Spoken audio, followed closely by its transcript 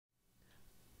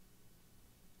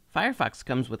Firefox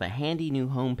comes with a handy new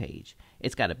homepage.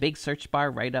 It's got a big search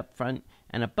bar right up front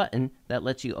and a button that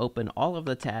lets you open all of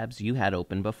the tabs you had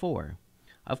open before.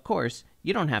 Of course,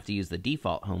 you don't have to use the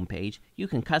default homepage. You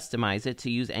can customize it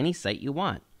to use any site you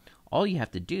want. All you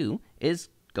have to do is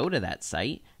go to that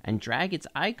site and drag its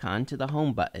icon to the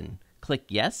home button. Click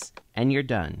yes, and you're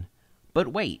done.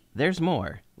 But wait, there's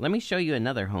more. Let me show you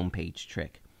another homepage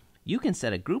trick. You can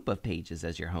set a group of pages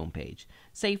as your homepage.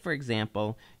 Say, for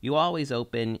example, you always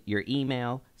open your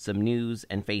email, some news,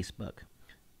 and Facebook.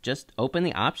 Just open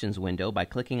the Options window by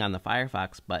clicking on the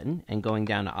Firefox button and going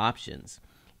down to Options.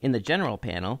 In the General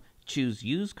panel, choose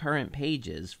Use Current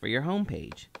Pages for your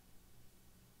homepage.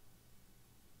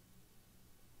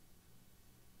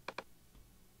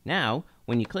 Now,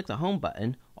 when you click the Home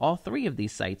button, all three of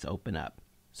these sites open up.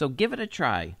 So give it a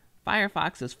try.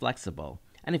 Firefox is flexible,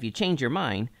 and if you change your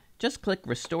mind, just click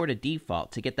Restore to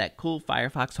Default to get that cool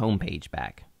Firefox homepage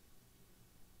back.